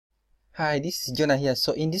Hi, this is Jonah here.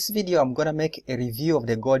 So in this video, I'm gonna make a review of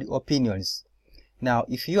the gold opinions. Now,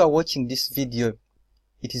 if you are watching this video,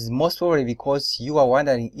 it is most probably because you are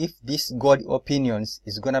wondering if this gold opinions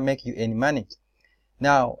is gonna make you any money.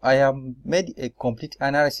 Now, I have made a complete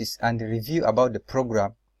analysis and review about the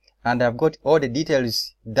program, and I've got all the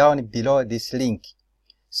details down below this link.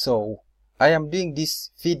 So I am doing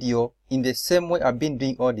this video in the same way I've been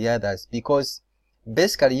doing all the others, because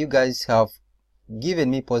basically you guys have given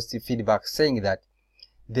me positive feedback saying that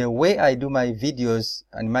the way I do my videos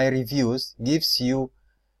and my reviews gives you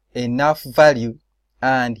enough value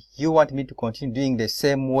and you want me to continue doing the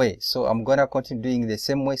same way. So I'm gonna continue doing the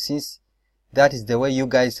same way, since that is the way you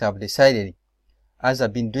guys have decided, as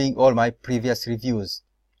I've been doing all my previous reviews.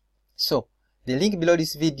 So the link below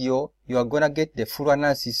this video, you are gonna get the full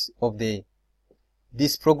analysis of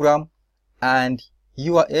this program, and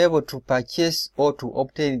you are able to purchase or to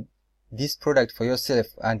obtain this product for yourself,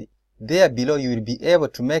 and there below you will be able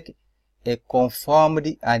to make a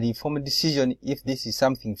confirmed and informed decision if this is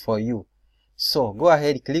something for you. So go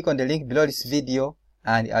ahead, click on the link below this video,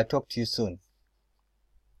 and I'll talk to you soon.